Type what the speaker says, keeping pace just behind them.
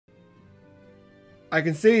I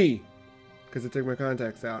can see. Because I took my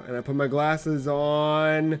contacts out. And I put my glasses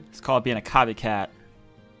on. It's called being a copycat.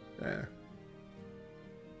 Yeah.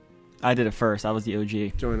 I did it first. I was the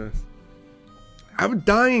OG. Join us. I'm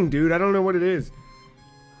dying, dude. I don't know what it is.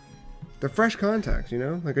 They're fresh contacts, you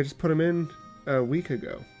know? Like I just put them in a week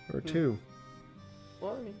ago. Or 2.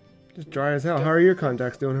 Well, I mean, just dry as hell. How are your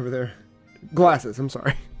contacts doing over there? Glasses, I'm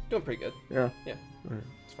sorry. doing pretty good. Yeah. Yeah. Right.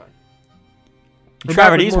 It's fine. You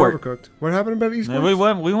tried at Eastward. Overcooked. What happened about Eastward? We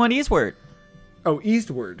went Eastward. Oh,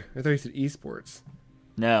 Eastward. I thought you said esports.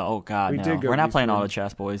 No, oh god, no. We're not playing auto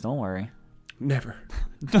chess, boys. Don't worry. Never.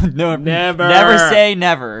 No, never. Never say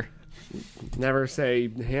never. Never say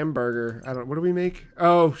hamburger. I don't. What do we make?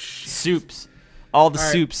 Oh, soups. All the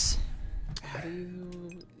soups. How do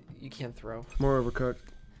you can't throw? More Overcooked.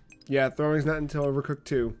 Yeah, throwing's not until Overcooked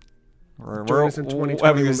 2. Join us in 2020.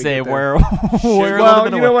 I was gonna say we're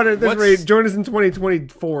well, you know what? At this rate, join us in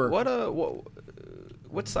 2024.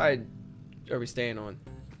 What side are we staying on?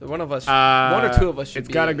 One of us, one or two of us should. It's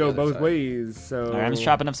be got to on go the other both side. ways. So all right, I'm just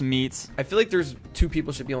chopping up some meats. I feel like there's 2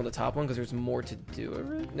 people should be on the top one because there's more to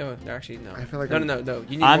do. No, actually no. I feel like no.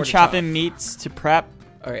 You need I'm more to chopping chop. meats to prep.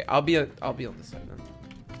 All right, I'll be on this side then.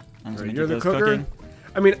 I'm just gonna You're keep the those cooker. cooking.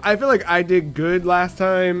 I mean, I feel like I did good last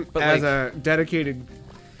time But as like, a dedicated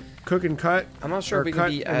cook and cut. I'm not sure or if we can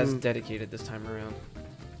be cut as and- dedicated this time around.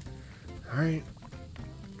 All right.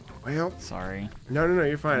 Well, sorry. No,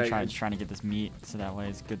 you're fine. I'm just trying to get this meat so that way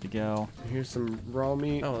it's good to go. Here's some raw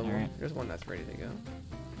meat. Oh, All right. there's one that's ready to go.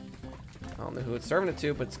 I don't know who it's serving it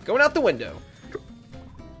to, but it's going out the window.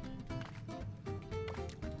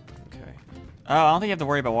 Okay. Oh, I don't think you have to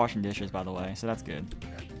worry about washing dishes, by the way, so that's good.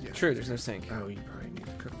 Yeah. True, there's no sink. Oh, you probably need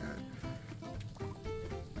to cook that.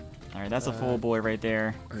 All right, that's a full boy right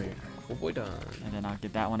there. All right. Full boy done. And then I'll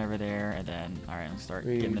get that one over there, and then all right, I'm gonna start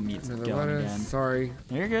We getting the need meats another going lettuce. again. Sorry.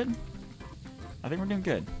 You're good. I think we're doing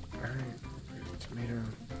good. All right. Here's the tomato.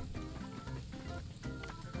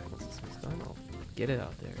 Once this one's done, I'll get it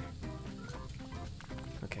out there.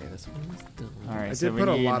 Okay, this one's done. All right, I so did we put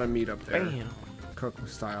a need, lot of meat up there. Bam. Cook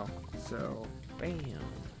style. So. Bam.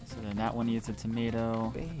 So then that one needs a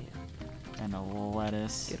tomato Bam. and a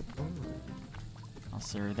lettuce. Get a bun. I'll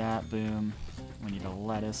serve that. Boom. We need a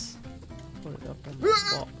lettuce. Put it up on the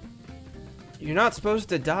wall. You're not supposed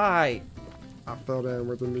to die. I fell down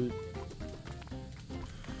with the meat.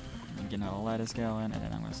 I'm getting a lettuce going, and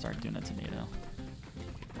then I'm gonna start doing a tomato.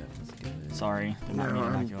 That was good. Sorry, did not mean to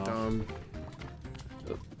knock I'm you off. dumb.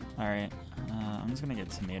 All right, I'm just gonna get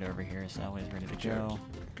tomato over here, so that way it's ready to go.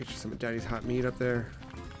 Get you some of Daddy's hot meat up there.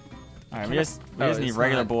 All right, Can we I- just Oh, need it's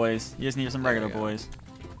regular not- boys. You just need some There regular we go. boys.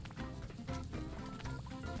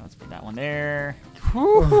 Let's put that one there.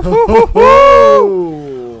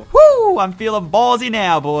 Oh! Woo! I'm feeling ballsy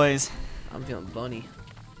now, boys. I'm feeling bunny.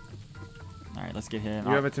 All right, let's get him.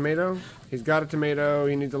 You have a tomato? He's got a tomato.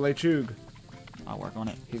 He needs a lechug. I'll work on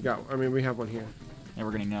it. He's got. I mean, we have one here. And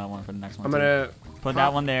we're gonna need one for the next one. I'm too. gonna put pop,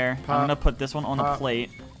 that one there. I'm pop, gonna put this one on the pop. plate.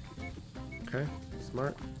 Okay,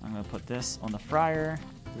 smart. I'm gonna put this on the fryer.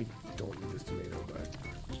 We don't need this tomato, but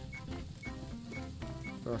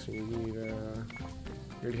what else you need?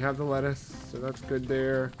 You already have the lettuce, so that's good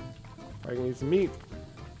there. I need some meat.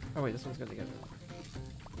 Oh wait, this one's good together.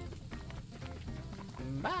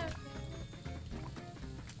 Bye.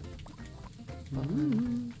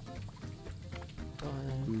 Mm.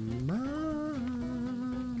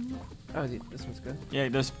 Oh, this one's good. Yeah,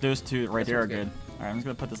 those two right This there are one's good. good. All right, I'm just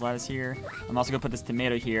gonna put this lettuce here. I'm also gonna put this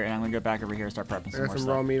tomato here, and I'm gonna go back over here and start prepping I some got more some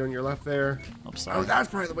raw stuff. meat on your left there. Oops, Oh, sorry. that's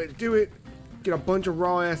probably the way to do it. Get a bunch of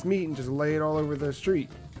raw ass meat and just lay it all over the street.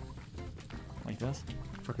 Like this.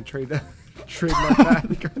 Fucking trade that. Trade my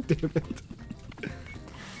fat. God damn it.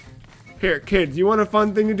 Here, kids, you want a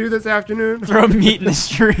fun thing to do this afternoon? Throw meat in the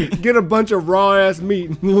street. Get a bunch of raw ass meat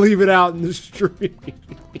and leave it out in the street.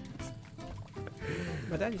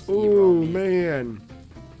 My dad used to eat raw Oh meat. man.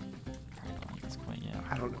 Probably don't like this quite yet.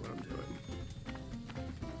 I don't know what I'm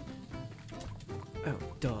doing. Oh,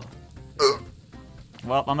 duh.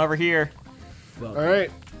 Well, I'm over here. Well, All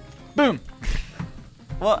right. Boom.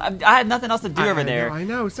 Well, I had nothing else to do over there. I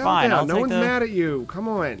know. Settle Fine, down. I'll No take one's the- mad at you. Come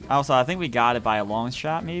on. Also, I think we got it by a long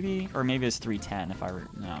shot, maybe, or maybe it's 310. If I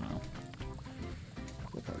don't know.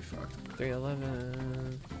 We're probably fucked.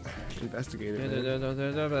 311. Investigate it. Man.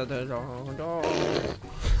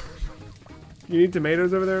 You need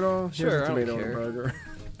tomatoes over there at all? Sure, Here's a I don't tomato on a care. burger.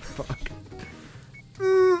 Fuck.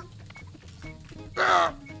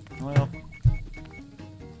 Well,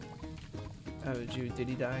 Oh, did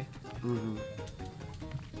he die? Mm-hmm.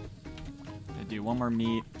 gonna do one more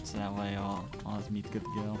meat, so that way all his meat's good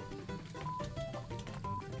to go.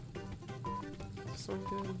 This one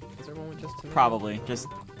good? Is there one with just tomatoes? Probably. Just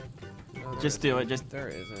No, there do it. isn't. Just. There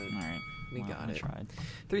isn't. All right. We Well, got I it. tried.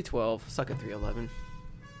 312. Suck at 311.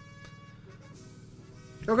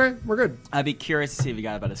 Okay, we're good. I'd be curious to see if you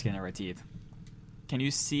got about a skin of our teeth. Can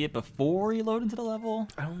you see it before you load into the level?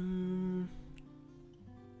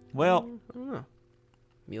 Well, I don't know.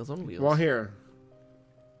 Meals on wheels. Well, here.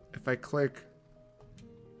 If I click.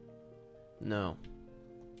 No.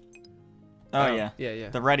 oh yeah, Yeah.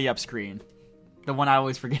 the ready up screen, the one I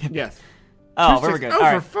always forget about. Yes. Oh, 2 very 6 good. Oh, All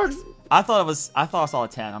right. for fuck's. I thought I saw a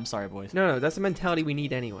 10. I'm sorry, boys. No, that's the mentality we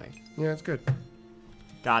need anyway. Yeah, it's good.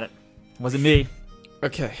 Got it. Wasn't me.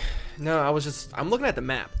 Okay. No, I'm looking at the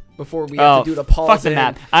map before we have to do the pause. Fuck the in.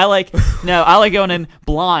 map. I like going in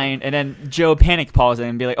blind and then Joe panic pausing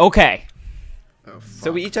and be like, okay, Oh, fuck.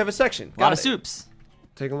 So we each have a section. a lot of soups.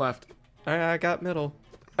 Take a left. I got middle.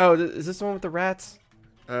 Oh, is this the one with the rats?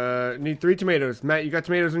 Need 3 tomatoes. Matt, you got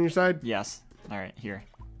tomatoes on your side? Yes. All right, here.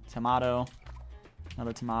 Tomato.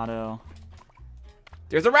 Another tomato.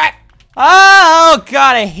 There's a rat. Oh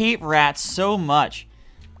God, I hate rats so much.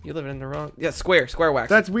 You living in the wrong. Yeah, square wax.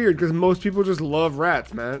 That's weird because most people just love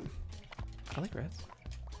rats, Matt. I like rats.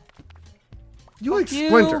 You like you.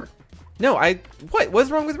 Splinter. No, what's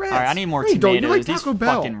wrong with rats? All right, I need more No, you don't. tomatoes. You like Taco These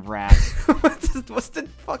Bell. fucking rats. What's the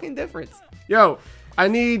fucking difference? Yo, I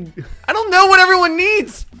need. I don't know what everyone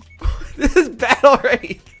needs. This is bad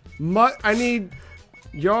already. I need.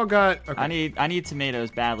 Y'all got. Okay. I need tomatoes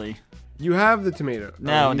badly. You have the tomato.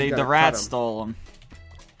 No, Oh, you the gotta rats cut 'em. stole them.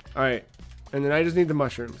 All right, and then I just need the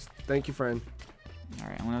mushrooms. Thank you, friend. All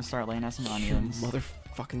right, I'm gonna start laying out some onions.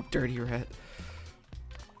 Motherfucking dirty rat.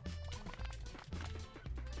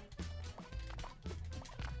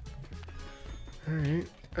 All right.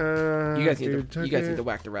 You guys need dude, to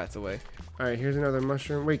whack the rats away. All right, here's another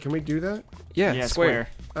mushroom. Wait, can we do that? Yeah, square.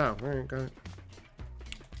 Oh, all right, got it.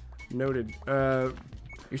 Noted.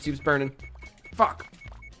 Your soup's burning. Fuck.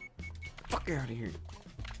 Fuck out of here.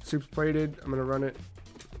 Soup's plated. I'm gonna run it.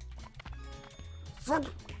 Fuck.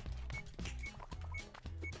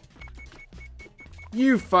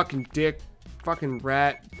 You fucking dick. Fucking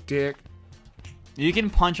rat dick. You can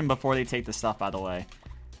punch them before they take the stuff, by the way.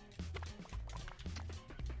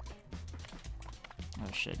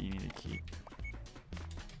 Oh shit, you need to keep.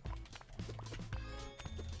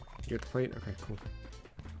 You get the plate? Okay, cool.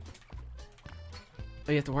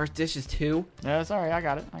 Oh, you have to wash dishes too? No, sorry, I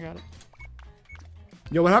got it.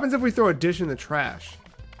 Yo, what happens if we throw a dish in the trash?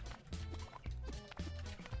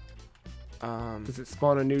 Does it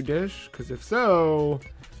spawn a new dish? Because if so,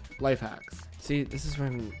 life hacks. See, this is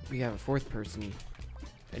when we have a fourth person,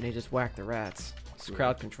 and they just whack the rats. It's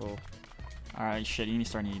crowd control. All right, shit, you need to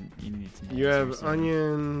start needing. You need tomatoes. You have here soon.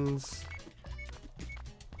 onions.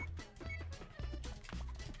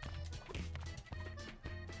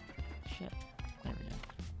 Shit. There we go.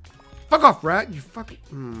 Fuck off, rat. You fucking.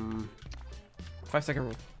 5-second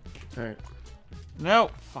rule. All right. No,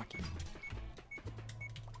 fuck you.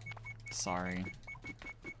 Sorry.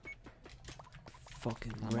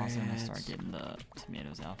 Fucking I'm also gonna rats. start getting the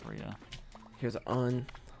tomatoes out for you. Here's an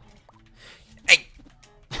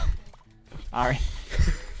All right.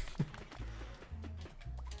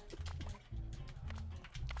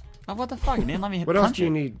 Oh, what the fuck? You didn't let me hit What else punch do you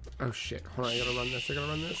it. need? Oh shit. Hold on, I gotta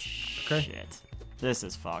run this. Okay. Shit. This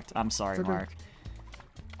is fucked. I'm sorry, It's okay. Mark.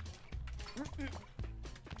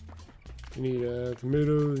 You need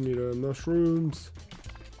tomatoes. You need mushrooms.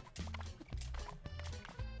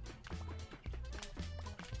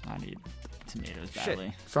 I need tomatoes Shit.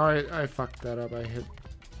 badly. Sorry, I fucked that up. I hit.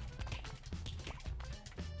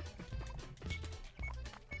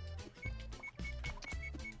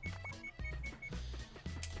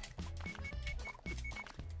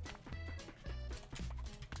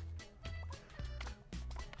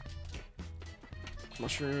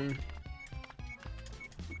 mushroom.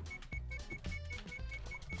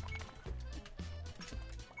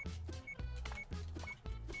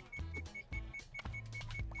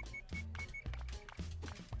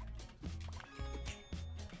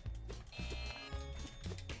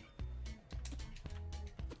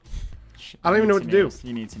 Shit, I don't you even know need what to do. tomatoes.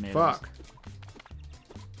 You need tomatoes. Fuck.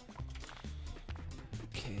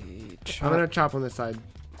 Okay, I'm gonna chop on this side.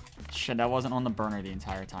 Shit, that wasn't on the burner the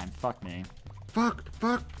entire time. Fuck me. Fuck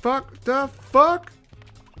the fuck.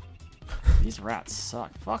 These rats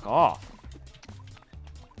suck. Fuck off.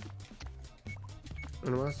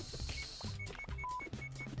 Unless.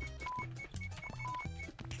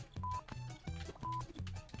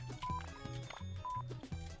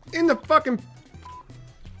 In the fucking.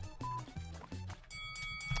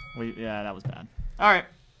 Yeah, that was bad. All right.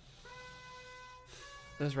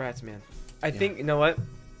 Those rats, man. I think, you know what?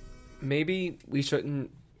 maybe we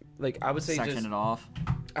shouldn't. Like I would say, section it off.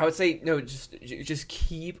 I would say no. Just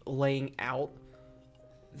keep laying out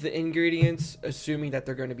the ingredients, assuming that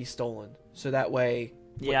they're going to be stolen. So that way.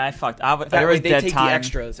 Yeah, I fucked. That there way was they dead take time. the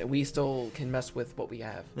extras, and we still can mess with what we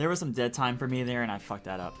have. There was some dead time for me there, and I fucked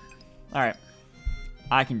that up. All right,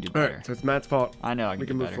 I can do All better. right, so it's Matt's fault. I know I can We do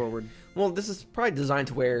can move better. forward. Well, this is probably designed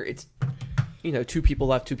to where it's, 2 people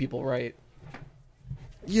left, 2 people right.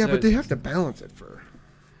 Yeah, So- but they have to balance it for.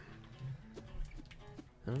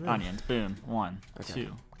 I don't know. Onions, boom. 1, Okay.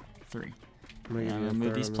 2, 3. I'm gonna Yeah, give I'm you a gonna move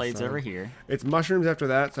third these on this plates side. over here. It's mushrooms after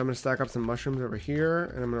that, so I'm gonna stack up some mushrooms over here,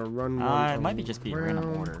 and I'm gonna run one. It might be just be a random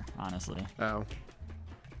around. order, honestly. Oh,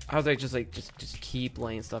 I was just keep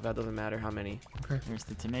laying stuff out. Doesn't matter how many. There's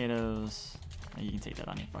the tomatoes. You can take that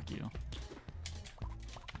onion. Fuck you.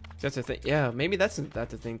 That's the thing. Yeah, maybe that's the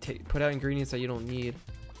thing. Put out ingredients that you don't need.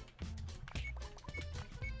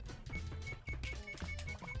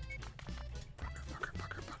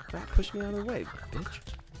 That pushed me out of the way, bitch.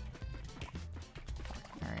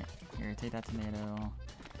 All right, here, take that tomato. I'm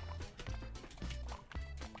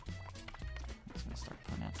just gonna start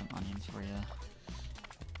putting out some onions for you.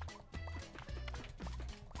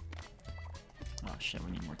 Oh shit,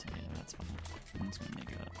 we need more tomato. That's fine. I'm just gonna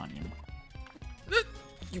make an onion.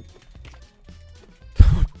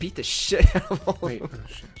 Beat the shit out of all of wait. them. Oh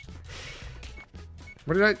shit.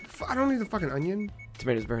 What did I? I don't need the fucking onion.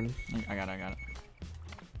 Tomatoes burning. I got it.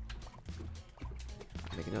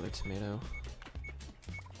 Make another tomato.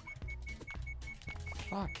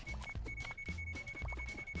 Fuck.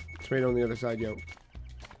 Tomato on the other side, yo.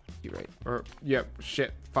 You're right. Or yep.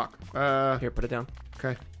 Shit. Fuck. Here, put it down.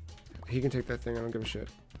 Okay. He can take that thing. I don't give a shit.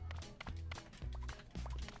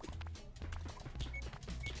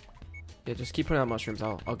 Yeah, just keep putting out mushrooms.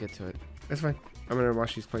 I'll get to it. That's fine. I'm gonna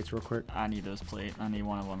wash these plates real quick. I need those plates. I need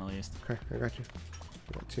one of them at least. Okay, I got you.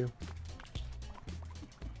 I got 2. You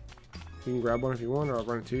can grab one if you want, or I'll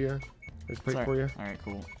run it to you. There's a plate Sorry. for you. All right,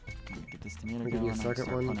 cool. Get this tomato I'll give going. you a I'm second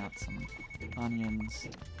start one. putting out some onions.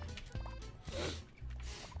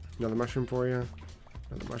 Another mushroom for you.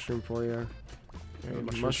 Another mushroom for you. Another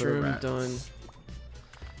for the Mushroom rats. done.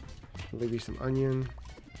 I'll leave you some onion.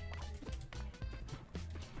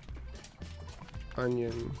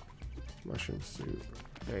 Onion. Mushroom soup.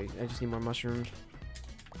 Alright, I just need more mushrooms.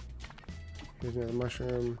 Here's another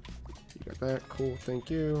mushroom. You got that. Cool.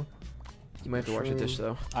 Thank you. You might have to wash a dish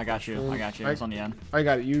though. I got you. I got you. It's on the end. I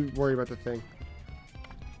got it. You worry about the thing.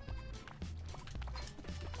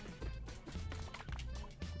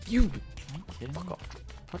 You. Are you kidding Fuck me? off.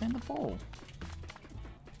 Put it in the bowl.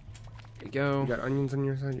 There you go. You got onions on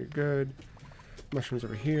your side. You're good. Mushrooms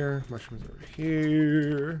over here. Mushrooms over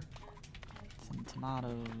here. Some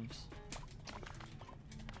tomatoes.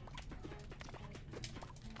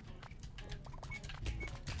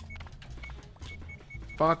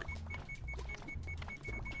 Fuck.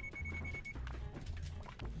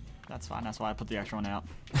 That's fine. That's why I put the extra one out.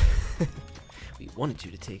 We wanted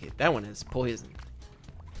you to take it. That one is poison.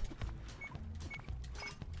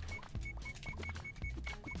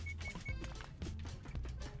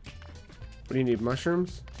 What do you need?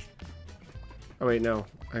 Mushrooms? Oh wait, no.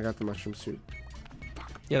 I got the mushroom soup.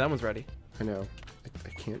 Yeah, that one's ready. I know. I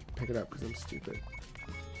can't pick it up because I'm stupid.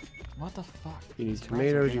 What the fuck? You need These rats are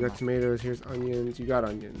tomatoes. You getting got tomatoes. Here's onions. You got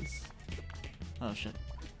onions. Oh shit.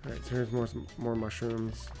 All right, so here's more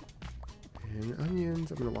mushrooms and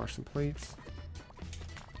onions. I'm gonna wash some plates.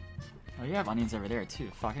 Oh, you have onions over there too.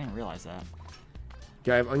 Fuck, I didn't realize that.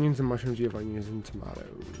 Yeah, I have onions and mushrooms. You have onions and tomato.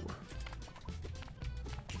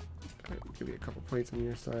 All right, give you a couple plates on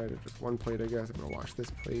your side, or just one plate, I guess. I'm gonna wash this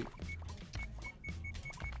plate.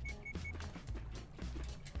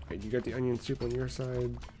 All right, you got the onion soup on your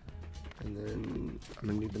side, and then I'm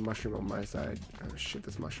gonna need the mushroom on my side. Oh shit,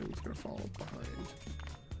 this mushroom is gonna fall behind.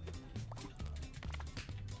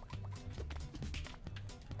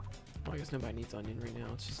 Well, I guess nobody needs onion right now.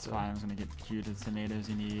 It's It's just fine. I'm just gonna get you the tomatoes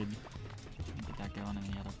you need. Get that going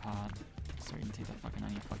in the other pot. So you can take that fucking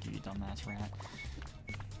onion. Fuck you, you dumbass rat.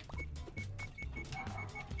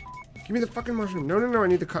 Give me the fucking mushroom. No, no, no, I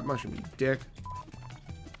need the cut mushroom, you dick.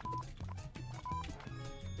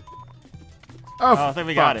 Oh, I think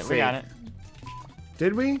we got fuck's it. We got sake. it.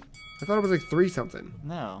 Did we? I thought it was like 3 something.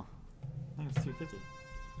 No. I think it's 250.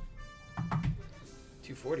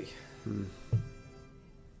 240.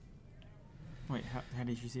 Wait, how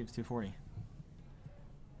did you see it was 240?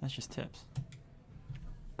 That's just tips.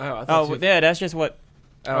 Oh, I Oh, yeah, that's just what.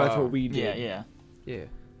 Oh, that's what we did. Yeah, yeah. Yeah.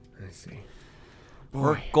 I see.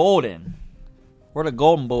 We're Boy. golden. We're the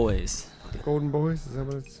golden boys. The Golden Boys? Is that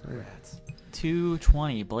what it's? Yeah. Rats.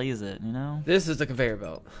 220, blaze it, you know? This is the conveyor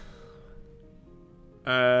belt.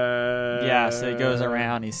 Yeah, so it goes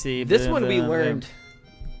around. You see. This one we learned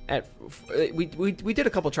we did a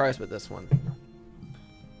couple tries with this one.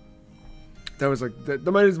 That was like that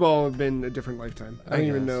might as well have been a different lifetime. I don't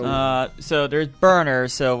even know. So there's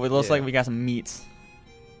burners. So it looks like we got some meats.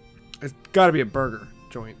 It's got to be a burger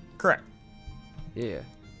joint. Correct. Yeah.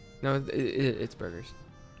 No, it's burgers.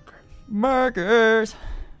 Burgers.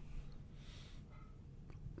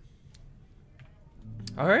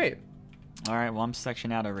 All right. Well, I'm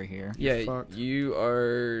sectioned out over here. Yeah, Fuck. you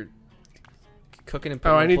are cooking and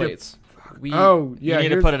putting I on need plates. Oh, yeah. You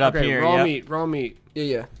need to put it up okay, here. Raw Yep. meat.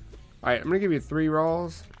 Yeah. All right, I'm going to give you 3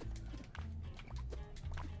 raws.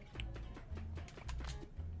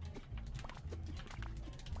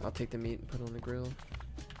 I'll take the meat and put it on the grill.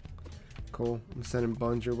 Cool. I'm sending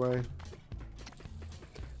buns your way.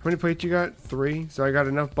 How many plates you got? 3. So I got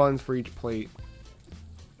enough buns for each plate.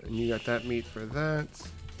 And you got that meat for that.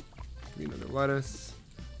 Give me another lettuce.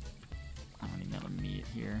 I don't need another meat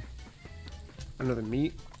here. Another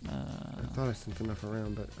meat? I thought I sent enough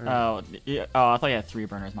around, but... Oh, yeah, I thought you had 3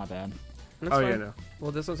 burners. My bad. That's oh, fine. yeah, no.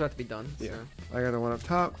 Well, this one's have to be done. Yeah. So. I got the one up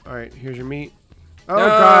top. All right, here's your meat. Oh, No,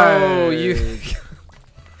 God. you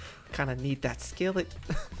kind of need that skillet.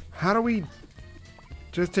 How do we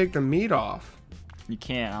just take the meat off? You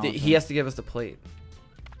can't. He has to give us the plate.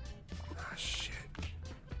 Ah, shit.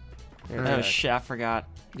 Oh, shit. I forgot.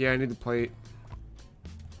 Yeah, I need the plate.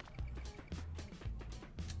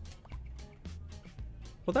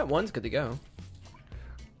 Well, that one's good to go.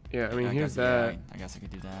 Yeah, I mean, I here's guess, yeah, that. I guess I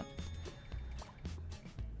could do that.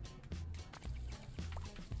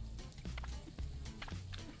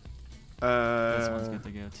 This one's good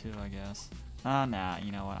to go too, I guess. Nah,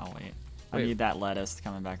 you know what? I'll wait. I Wait. need that lettuce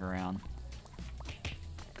coming back around.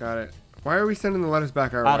 Got it. Why are we sending the lettuce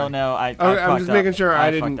back our way? I don't know. I'm just making sure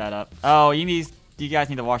I didn't. fucked that up. Oh, you guys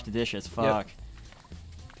need to wash the dishes. Fuck.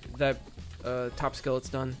 That top skillet's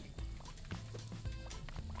done.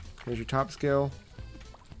 Here's your top skill.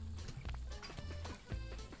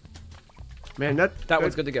 Man, that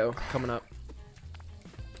One's good to go. Coming up.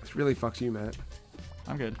 This really fucks you, Matt.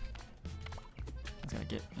 I'm good. I just gotta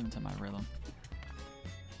get into my rhythm.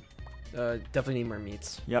 Definitely need more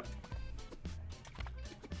meats. Yep.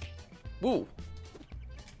 Woo.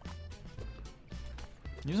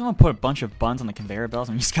 You just want to put a bunch of buns on the conveyor belts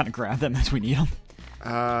and we just kind of grab them as we need them.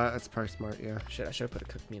 That's probably smart, yeah. Shit, I should have put a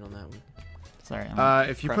cooked meat on that one. Sorry.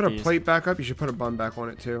 If you put a plate back up, you should put a bun back on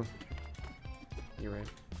it too. You're right.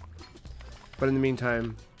 But in the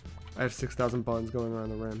meantime, I have 6,000 buns going around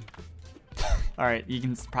the rim. All right, you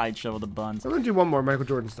can probably chill with the buns. I'm gonna do one more, Michael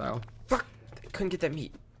Jordan style. Fuck! I couldn't get that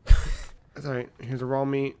meat. That's alright. Here's a raw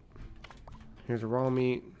meat. Here's a raw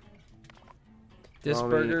meat. This Raw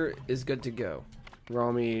burger is good to go.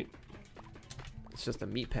 Raw meat. It's just a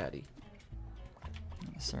meat patty.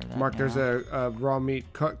 Serve that Mark, now. there's a raw meat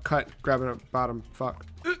cut. Grabbing a bottom. Fuck.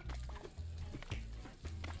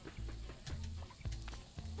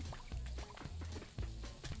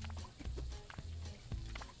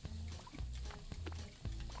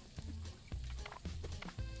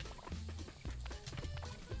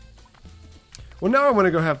 Well, now I want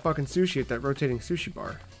to go have fucking sushi at that rotating sushi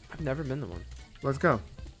bar. I've never been to one. Let's go.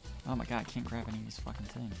 Oh my god, I can't grab any of these fucking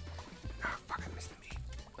things. Oh, fuck, I missed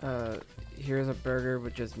the meat. Here's a burger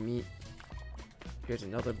with just meat. Here's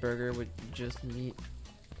another burger with just meat.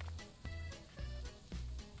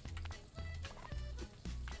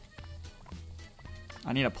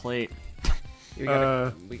 I need a plate. We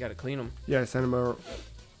gotta clean them. Yeah, send him over.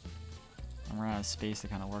 I'm running out of space to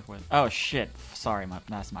kind of work with. Oh shit! Sorry,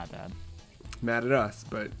 that's my bad. Mad at us,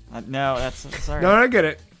 but... No, that's sorry. No, I get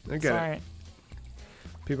it. I get Sorry. it.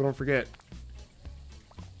 People don't forget.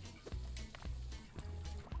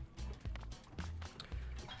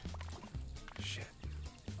 Shit.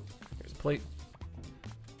 Here's a plate.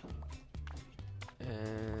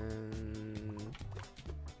 And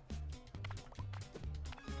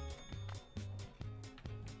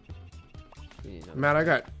we need another- Matt, I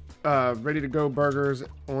got ready to go burgers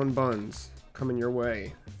on buns coming your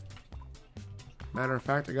way. Matter of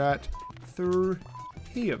fact, I got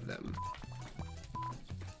 3 of them.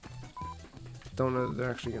 Don't know that they're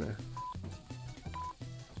actually gonna...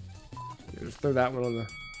 Yeah, just throw that one on the...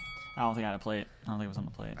 I don't think I had a plate. I don't think it was on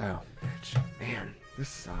the plate. Oh, bitch. Man, this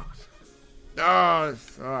sucks. Oh, this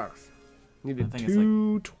sucks. Needed I think it's like-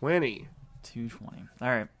 220. 220. All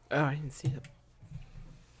right. Oh, I didn't see it.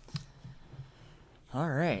 All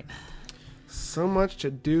right. So much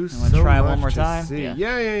to do, wanna so try much one more to time? see. Yeah.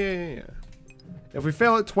 Yeah. If we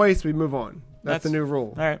fail it twice, we move on. That's the new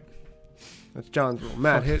rule. All right. That's John's rule.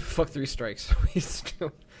 Matt, hit. Fuck 3 strikes. We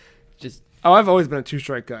still just Oh, I've always been a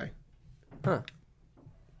 2-strike guy. huh.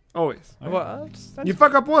 Always. Well, that's You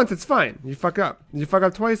fuck up once, it's fine. You fuck up. You fuck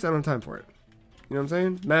up twice, I don't have time for it. You know what I'm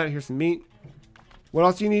saying? Matt, here's some meat. What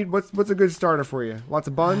else do you need? What's a good starter for you? Lots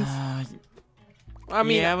of buns? I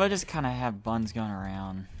mean, yeah, we'll just kind of have buns going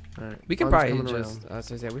around. All right. we can buns probably coming just.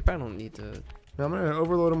 around. We probably don't need to. No, I'm gonna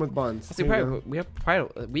overload them with buns. I think Here you probably, go. we have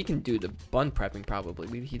probably we can do the bun prepping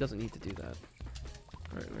probably. He doesn't need to do that.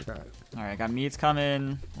 All right, I got it. All right, got meats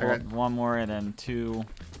coming. I Well, got- one more and then 2.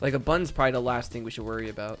 Like a bun's probably the last thing we should worry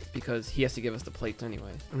about because he has to give us the plates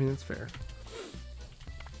anyway. I mean, that's fair.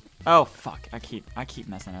 Oh fuck! I keep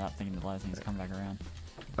messing it up, thinking the last thing's coming back around.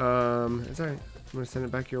 It's alright. I'm gonna send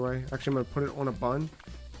it back your way. Actually, I'm gonna put it on a bun.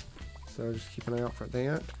 So just keep an eye out for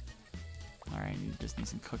that. All right, you just need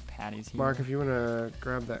some cooked patties here. Mark, if you wanna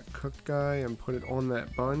grab that cooked guy and put it on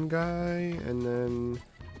that bun guy, and then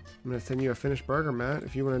I'm gonna send you a finished burger, Matt.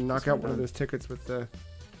 If you wanna knock out one of those tickets with the.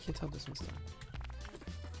 I can't tell this one's done.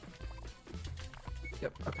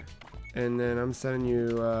 Yep. Okay. And then I'm sending you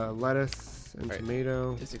lettuce and Alright.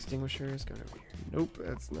 tomato. This extinguisher is going over here. Nope,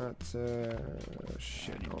 that's not.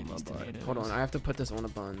 Shit I need on my these butt. tomatoes. Hold on, I have to put this on a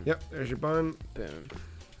bun. Yep, there's your bun. Boom.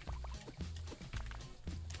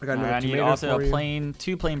 I got All another right, I need tomato also for a you. plain,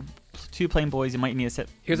 two plain boys. You might need to set.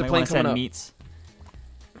 Here's you a might plane wanna send coming up. meats.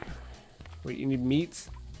 Wait, you need meats?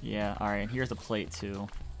 Yeah. All right. Here's a plate too.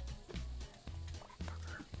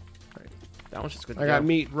 That one's just good. I got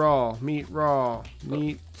meat raw, meat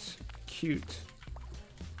cute.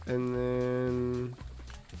 And then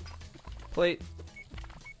plate.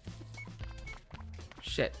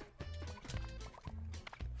 Shit.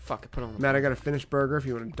 Fuck, I put on the Matt, I got a finished burger if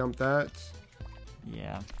you want to dump that.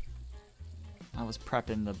 Yeah. I was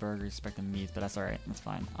prepping the burger, expecting meats, but that's all right. That's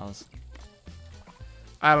fine.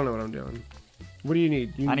 I don't know what I'm doing. What do you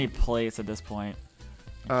need? I need plates at this point.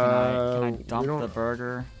 Can I we dump don't- the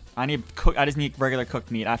burger? I just need regular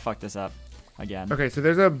cooked meat. I fucked this up again. Okay, so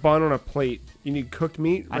there's a bun on a plate. You need cooked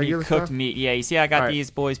meat? I need Regular cooked stuff? meat. Yeah, you see, I got Alright.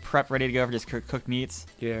 these boys prepped, ready to go for just cooked meats.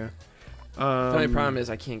 Yeah. The only problem is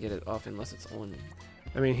I can't get it off unless it's on.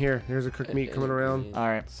 I mean, here's a cooked meat coming around. All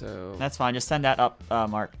right, So that's fine. Just send that up,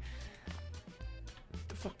 Mark.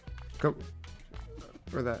 the fuck. Go.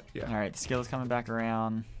 Or that, yeah. All right, the skillet's coming back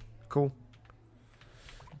around. Cool.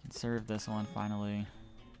 Serve this one finally.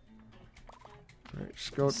 All right,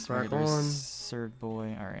 skillet's back Regular on. Served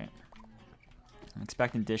boy. All right. I'm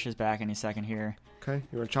expecting dishes back any second here. Okay,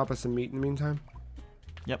 you want to chop us some meat in the meantime?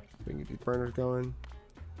 Yep. We can get these burners going.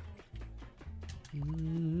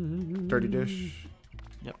 Dirty dish.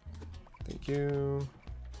 Yep. Thank you.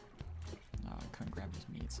 Oh, I couldn't grab those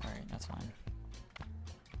meats. All right, that's fine.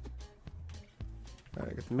 All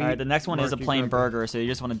right, get the meat. All right, the next one is a Mark, you plain grab that. burger, so you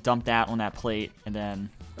just want to dump that on that plate and then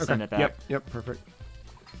send it back. Yep, perfect.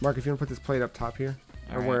 Mark, if you want to put this plate up top here,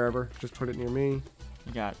 All or right. wherever, just put it near me.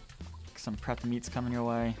 You got some prepped meats coming your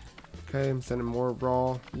way. Okay, I'm sending more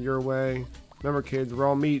raw your way. Remember, kids,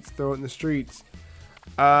 raw meats, throw it in the streets.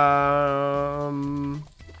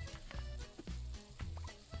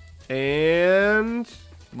 And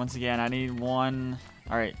Once again, I need one.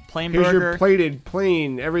 All right, plain here's burger. your plated,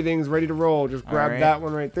 plain. Everything's ready to roll. Just grab Alright. that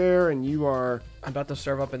one right there, and you are. I'm about to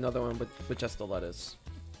serve up another one with just the lettuce.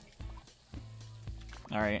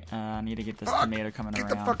 All right, I need to get this Fuck! tomato coming Get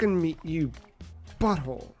around. the fucking meat, you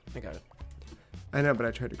butthole. I got it. I know, but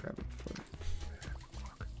I tried to grab it before.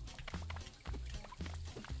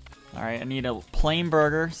 All right, I need a plain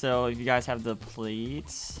burger. So if you guys have the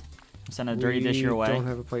plates, send a dirty dish your We way. don't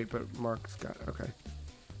have a plate, but Mark's got it. Okay.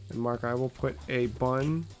 And Mark, I will put a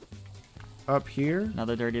bun up here,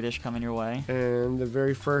 Another dirty dish coming your way. and the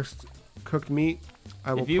very first cooked meat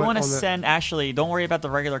I will If you put want to on the- send, actually, don't worry about the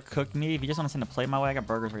regular cooked meat. If you just want to send a plate my way, I got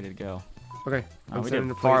burgers ready to go. Okay, I'm We sending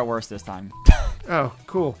did a far plate. worse this time. Oh,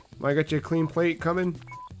 cool. I got you a clean plate coming.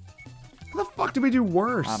 How the fuck did we do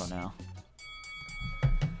worse? I don't know.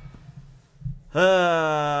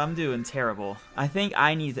 I'm doing terrible. I think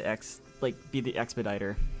I need to be the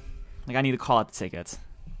expediter. Like I need to call out the tickets.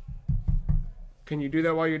 Can you do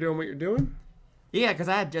that while you're doing what you're doing? Yeah, because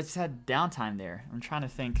I just had downtime there. I'm trying to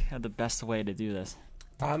think of the best way to do this.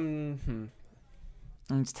 Hmm.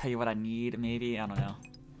 Let me just tell you what I need. Maybe I don't know.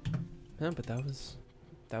 No, but that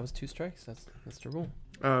was 2 strikes. That's the rule.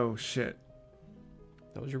 Oh shit!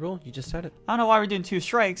 That was your rule. You just said it. I don't know why we're doing 2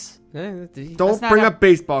 strikes. Don't not bring how- up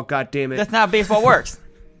baseball, goddammit. That's not how baseball works.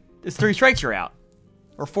 It's 3 strikes, you're out,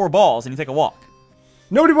 or 4 balls, and you take a walk.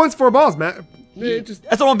 Nobody wants 4 balls, Matt. It just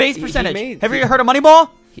That's on base he percentage. made- Have you heard of Moneyball?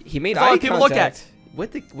 He made That's all eye people look contact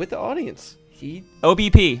with the audience. He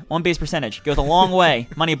OBP, on base percentage, goes a long way.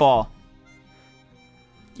 Moneyball.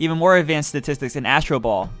 Even more advanced statistics in Astro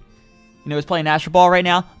Ball. You know who's playing Astro Ball right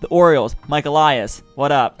now? The Orioles. Mike Elias.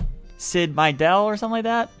 What up? Sid Meidel or something like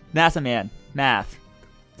that? NASA man. Math.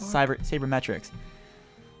 Sabermetrics.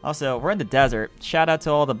 Also, we're in the desert. Shout out to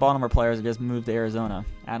all the Baltimore players who just moved to Arizona.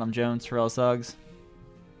 Adam Jones, Terrell Suggs.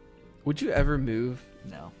 Would you ever move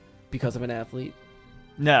No. because of an athlete?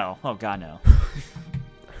 No. Oh, God, no.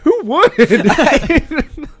 Who would?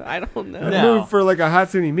 I don't know. No. Move for like a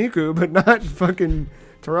Hatsune Miku, but not fucking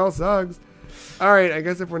Terrell Suggs. All right, I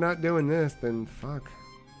guess if we're not doing this, then fuck.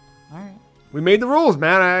 All right. We made the rules,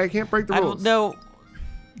 man. I can't break the I rules. don't know.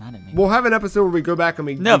 Not in me. We'll have an episode where we go back and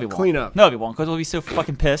we No, we clean won't. up. No, we won't, because we'll be so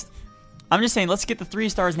fucking pissed. I'm just saying, let's get the 3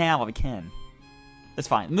 stars now while we can. That's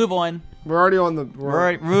fine. Move on. We're already on the. We're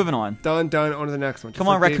already moving on. Done. On to the next one. Just Come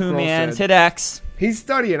on, like Dave Raccoon Grohl Man. said. Hit X. He's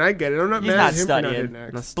studying. I get it. I'm not He's mad not at him for studying. not hitting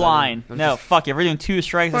X. Not Blind. I'm No, just- fuck it. We're doing 2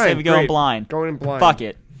 strikes. I say Fine, we go in great. blind. Going in blind. Fuck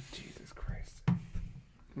it. Jesus Christ.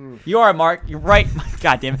 You are, Mark. You're right.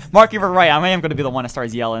 God damn it. Mark, you were right. I am going to be the one that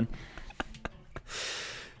starts yelling.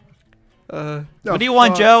 No, What do you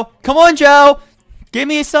want, fuck. Joe? Come on, Joe. Give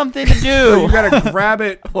me something to So do. you gotta grab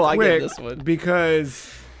it Well, I get quick this one. because.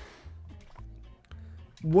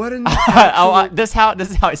 What in? This is how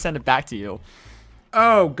I send it back to you.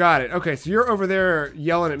 Oh, got it. Okay, so you're over there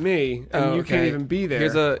yelling at me, and Oh, you can't okay. even be there.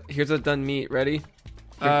 Here's a done meat. Ready?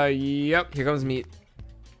 Yep. Here comes meat.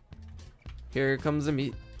 Here comes the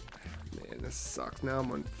meat. Man, this sucks. Now I'm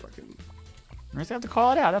on fucking. We just have to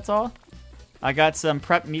call it out. That's all. I got some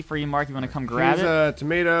prep meat for you, Mark. You want to come grab Here's it? a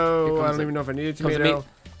tomato. Here I comes don't it. even know if I need a Comes the tomato. meat.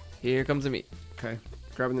 Here comes the meat. Okay,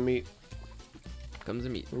 grabbing the meat. Comes the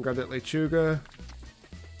meat. And grab that lechuga.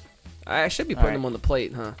 I should be All putting right. them on the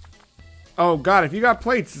plate, huh? Oh God, if you got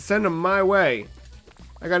plates, send them my way.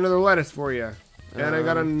 I got another lettuce for you, and I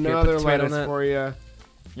got Here, put another the tomato on lettuce that. for you.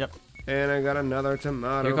 Yep. And I got another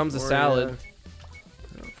tomato. Here comes the for salad.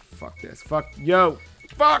 ya. Oh, fuck this. Fuck. Yo.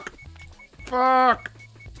 Fuck. Fuck.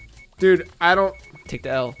 Dude, I don't. Take the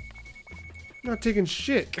L. I'm not taking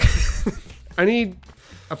shit. I need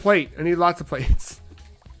a plate. I need lots of plates.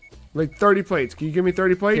 Like 30 plates. Can you give me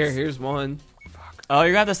 30 plates? Here's one. Oh,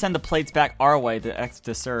 you're gonna have to send the plates back our way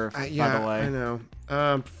to serve. Yeah, by the way. I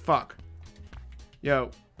know. Fuck. Yo.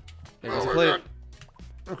 There's Oh a my plate.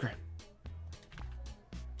 God. Okay.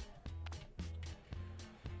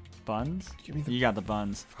 Buns. Give me the. You got the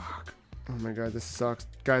buns. Fuck. Oh my God, this sucks.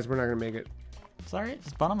 Guys, we're not gonna make it. Sorry,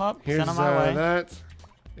 just bun them up. Here's Send them my way. that.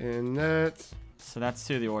 And that. So that's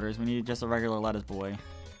 2 of the orders. We need just a regular lettuce boy.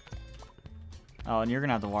 Oh, and you're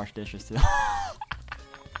gonna have to wash dishes too.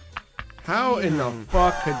 How in the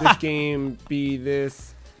fuck could this game be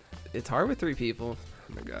this? It's hard with 3 people.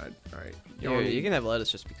 Oh my God. Alright. Here, you can have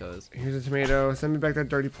lettuce just because. Here's a tomato. Send me back that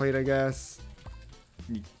dirty plate, I guess.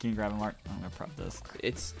 Can you grab it, Mark? I'm gonna prep this.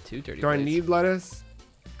 It's 2 dirty Do I plates. need lettuce?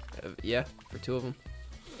 Yeah, for 2 of them.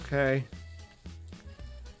 Okay.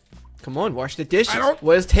 Come on, wash the dishes. I don't-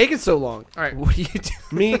 What is taking so long? All right. What are you doing?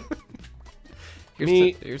 Meat.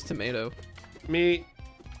 Meat. Here's tomato. Meat.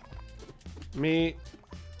 Meat.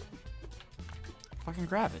 Fucking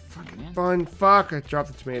grab it. Fuck, man. Bun. Fuck. I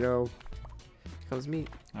dropped the tomato. Here comes meat.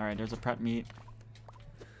 All right, there's a prep meat.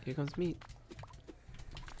 Here comes meat.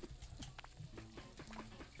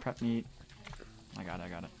 Prep meat. I got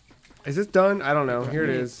it. Is this done? I don't know. Here it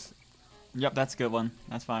Meat. is. Yep, that's a good one.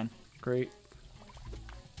 That's fine. Great.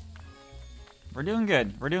 We're doing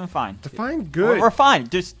good. We're doing fine. Define good. We're fine.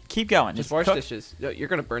 Just keep going. Just wash cook. dishes. Yo, you're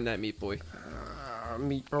gonna burn that meat, boy.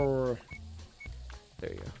 Meat. There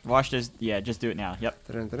you go. Wash this. Yeah, just do it now. Yep.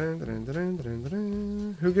 Who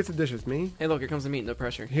gets the dishes? Me? Hey, look, here comes the meat. No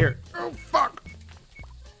pressure. Here. Oh, fuck.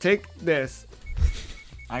 Take this.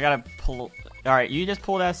 I gotta pull. All right, you just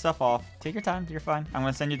pull that stuff off. Take your time. You're fine. I'm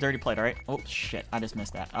gonna send you a dirty plate. All right. Oh shit! I just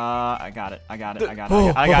missed that. I got it. We're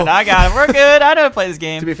good. I know how to play this To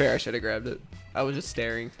game. be fair, I should have grabbed it. I was just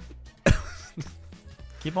staring.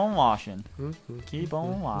 Keep on washing. Keep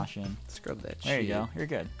on washing. Scrub that shit. There you go. You're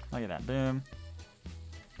good. Look at that. Boom.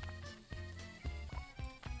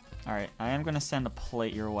 All right. I am gonna send a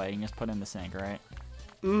plate your way. You can just put it in the sink. All right.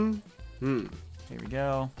 Here we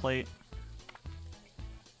go. Plate.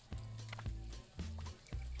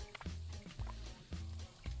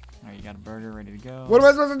 All right. You got a burger ready to go. What am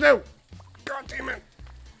I supposed to do? God damn it.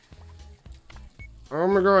 Oh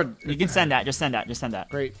my God. You can send that. Just send that. Just send that.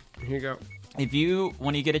 Great. Here you go. If you,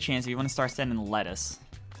 when you get a chance, if you want to start sending lettuce.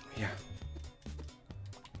 Yeah.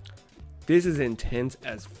 This is intense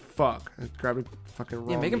as fuck. Let's grab a fucking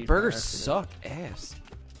raw Yeah, making meat burgers by accident. suck ass.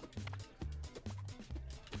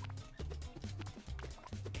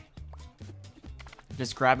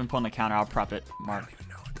 Just grab and put on the counter. I'll prep it. I Mark. don't even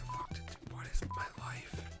know what the fuck to do. What is my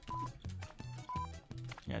life?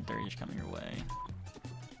 Yeah, dirty just coming your way.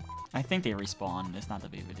 I think they respawn. It's not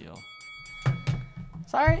that big of a deal.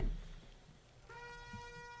 Sorry.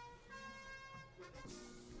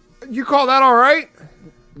 You call that all right?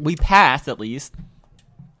 We passed at least.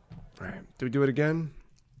 All right. Do we do it again?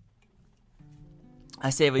 I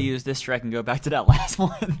say we use this strike and go back to that last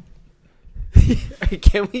one.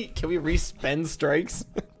 Can we re-spend strikes?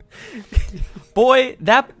 Boy,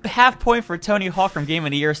 that half point for Tony Hawk from Game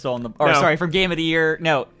of the Year still in the. Or No. sorry, from Game of the Year.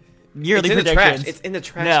 No, yearly It's in the predictions. trash. It's in the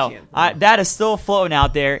trash No, can. that is still floating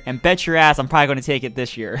out there, and bet your ass I'm probably going to take it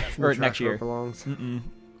this year or The next trash where year. it belongs. Mm-mm.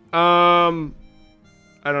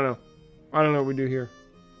 I don't know. I don't know what we do here.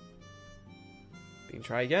 We can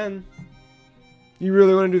try again. You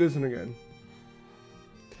really want to do this one again?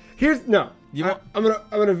 Here's no. I'm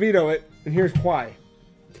gonna veto it, and here's why.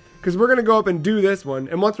 Because we're gonna go up and do this one,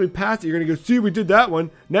 and once we pass it, you're gonna go, see, we did that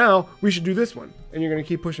one. Now we should do this one, and you're gonna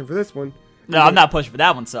keep pushing for this one. No, I'm not pushing for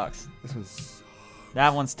that one. Sucks. This one's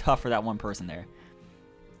That one's tough for that one person there.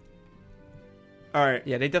 all right.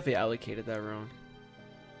 Yeah, they definitely allocated that wrong.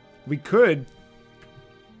 We could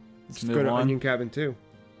Let's just move go to on. Onion Cabin too.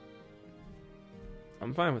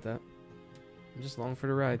 I'm fine with that. I'm just along for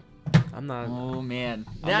the ride. I'm not. Oh man!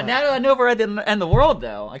 I'm Now not- that I know we're at the end of the world,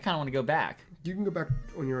 though, I kind of want to go back. You can go back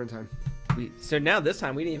on your own time. So now this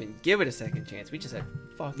time we didn't even give it a second chance. We just said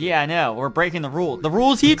fuck. it. Yeah, I know. We're breaking the rule. The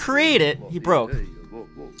rules he created, he broke.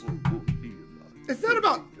 It's not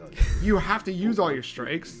about you have to use all your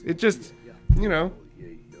strikes. It just, you know.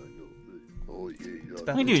 It's What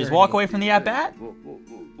about do you the do? Just journey. walk away from the at bat?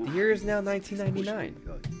 The year is now 1999.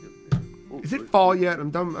 Is it fall yet? I'm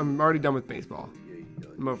done. I'm already done with baseball.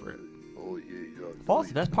 I'm over it. Fall's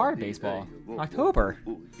the best part of baseball. October.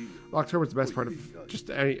 October's the best part of just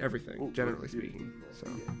everything, generally speaking. So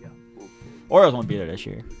Orioles won't be there this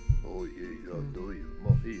year.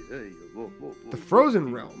 the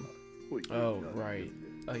Frozen Realm. Oh right.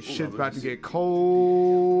 Shit's about to get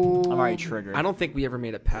cold. I'm already triggered. I don't think we ever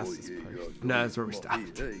made it past this part. No, that's where we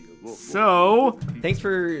stopped. So Thanks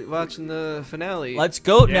for watching the finale. Let's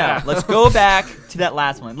go Yeah. now. Let's go back to that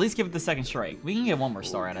last one. At least give it the second strike. We can get one more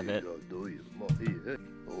star out of it.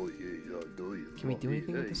 Can we do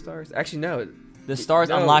anything with the stars? Actually, no. The stars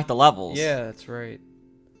No. unlock the levels. Yeah, that's right.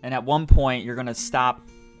 And at one point, you're gonna stop.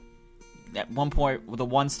 At one point, the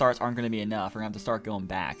one stars aren't gonna be enough. We're gonna have to start going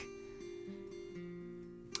back.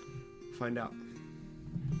 find out.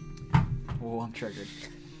 Oh, I'm triggered.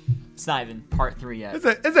 It's not even part 3 yet.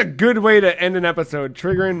 It's a good way to end an episode.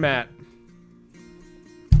 Triggering Matt.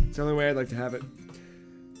 It's the only way I'd like to have it.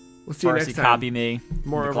 We'll see you Farsi next time. copy me.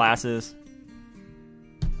 More More of- glasses.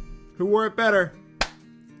 Who wore it better?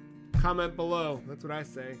 Comment below. That's what I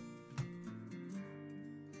say.